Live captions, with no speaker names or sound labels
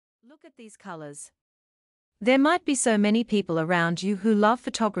Look at these colors. There might be so many people around you who love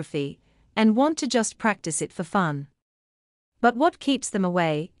photography and want to just practice it for fun. But what keeps them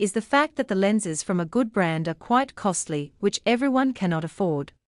away is the fact that the lenses from a good brand are quite costly, which everyone cannot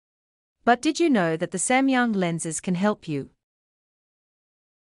afford. But did you know that the Samyang Lenses can help you?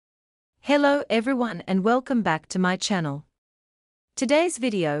 Hello everyone and welcome back to my channel. Today's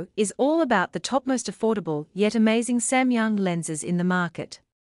video is all about the topmost affordable yet amazing Samyang lenses in the market.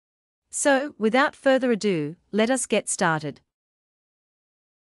 So, without further ado, let us get started.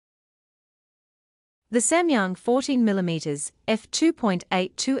 The Samyang 14mm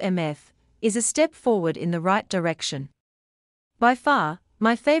f2.82mm is a step forward in the right direction. By far,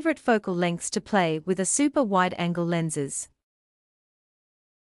 my favorite focal lengths to play with are super wide-angle lenses.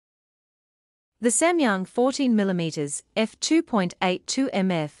 The Samyang 14mm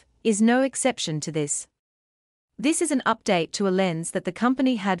f2.82mm is no exception to this. This is an update to a lens that the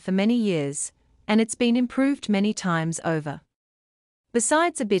company had for many years, and it's been improved many times over.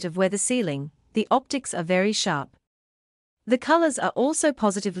 Besides a bit of weather sealing, the optics are very sharp. The colors are also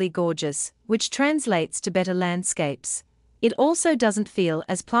positively gorgeous, which translates to better landscapes. It also doesn't feel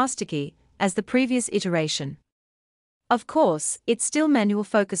as plasticky as the previous iteration. Of course, it's still manual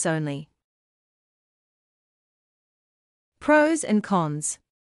focus only. Pros and cons.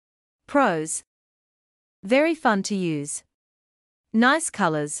 Pros. Very fun to use. Nice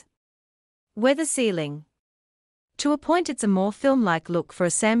colors. Weather sealing. To a point, it's a more film-like look for a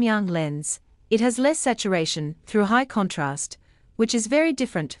Samyang lens. It has less saturation through high contrast, which is very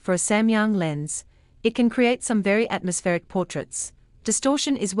different for a Samyang lens. It can create some very atmospheric portraits.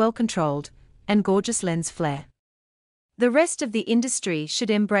 Distortion is well controlled, and gorgeous lens flare. The rest of the industry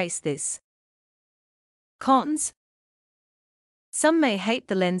should embrace this. Cons. Some may hate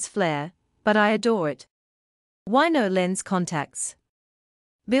the lens flare, but I adore it. Why no lens contacts?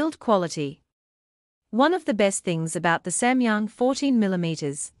 Build quality. One of the best things about the Samyang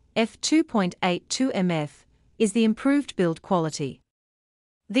 14mm f2.82mm is the improved build quality.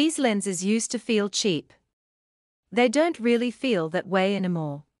 These lenses used to feel cheap. They don't really feel that way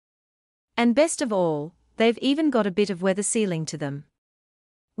anymore. And best of all, they've even got a bit of weather sealing to them.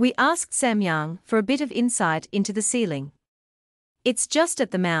 We asked Samyang for a bit of insight into the sealing. It's just at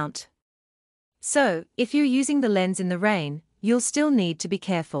the mount. So, if you're using the lens in the rain, you'll still need to be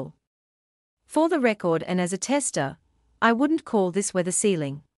careful. For the record and as a tester, I wouldn't call this weather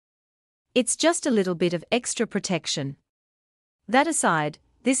sealing. It's just a little bit of extra protection. That aside,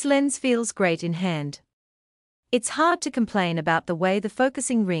 this lens feels great in hand. It's hard to complain about the way the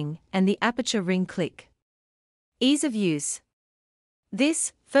focusing ring and the aperture ring click. Ease of use.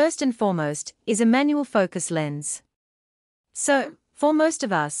 This, first and foremost, is a manual focus lens. So, for most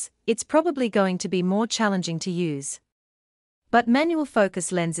of us, it's probably going to be more challenging to use. But manual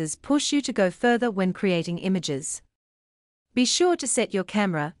focus lenses push you to go further when creating images. Be sure to set your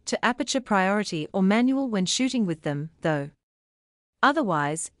camera to aperture priority or manual when shooting with them, though.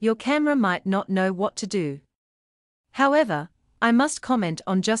 Otherwise, your camera might not know what to do. However, I must comment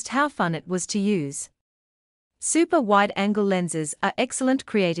on just how fun it was to use. Super wide-angle lenses are excellent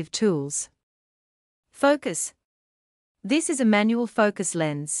creative tools. Focus. This is a manual focus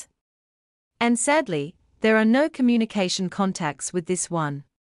lens. And sadly, there are no communication contacts with this one.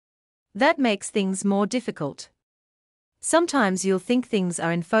 That makes things more difficult. Sometimes you'll think things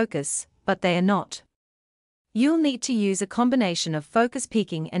are in focus, but they are not. You'll need to use a combination of focus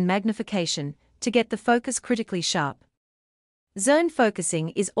peaking and magnification to get the focus critically sharp. Zone focusing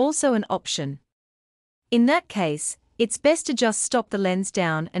is also an option. In that case, it's best to just stop the lens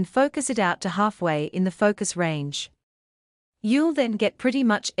down and focus it out to halfway in the focus range. You'll then get pretty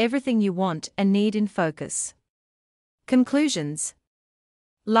much everything you want and need in focus. Conclusions.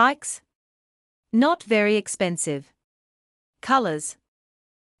 Likes. Not very expensive. Colors.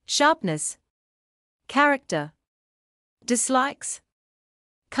 Sharpness. Character. Dislikes.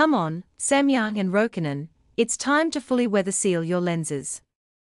 Come on, Samyang and Rokinon, it's time to fully weather seal your lenses.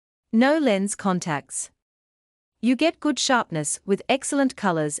 No lens contacts. You get good sharpness with excellent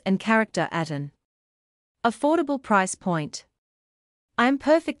colors and character at an affordable price point. I'm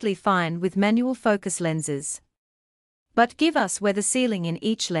perfectly fine with manual focus lenses. But give us weather sealing in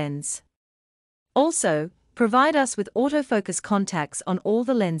each lens. Also, provide us with autofocus contacts on all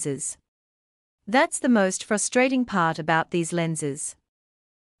the lenses. That's the most frustrating part about these lenses.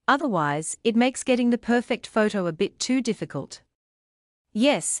 Otherwise, it makes getting the perfect photo a bit too difficult.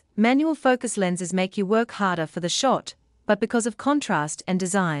 Yes, manual focus lenses make you work harder for the shot, but because of contrast and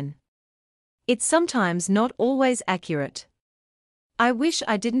design. It's sometimes not always accurate. I wish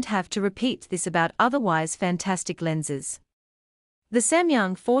I didn't have to repeat this about otherwise fantastic lenses. The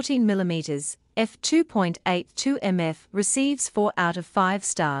Samyang 14mm f2.82 mf receives 4 out of 5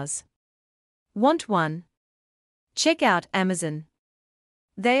 stars. Want one? Check out Amazon.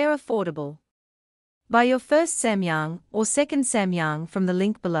 They are affordable. Buy your first Samyang or second Samyang from the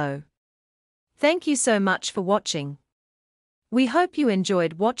link below. Thank you so much for watching. We hope you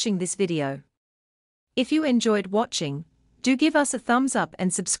enjoyed watching this video. If you enjoyed watching, do give us a thumbs up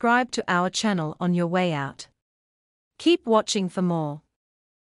and subscribe to our channel on your way out. Keep watching for more.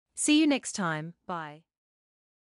 See you next time. Bye.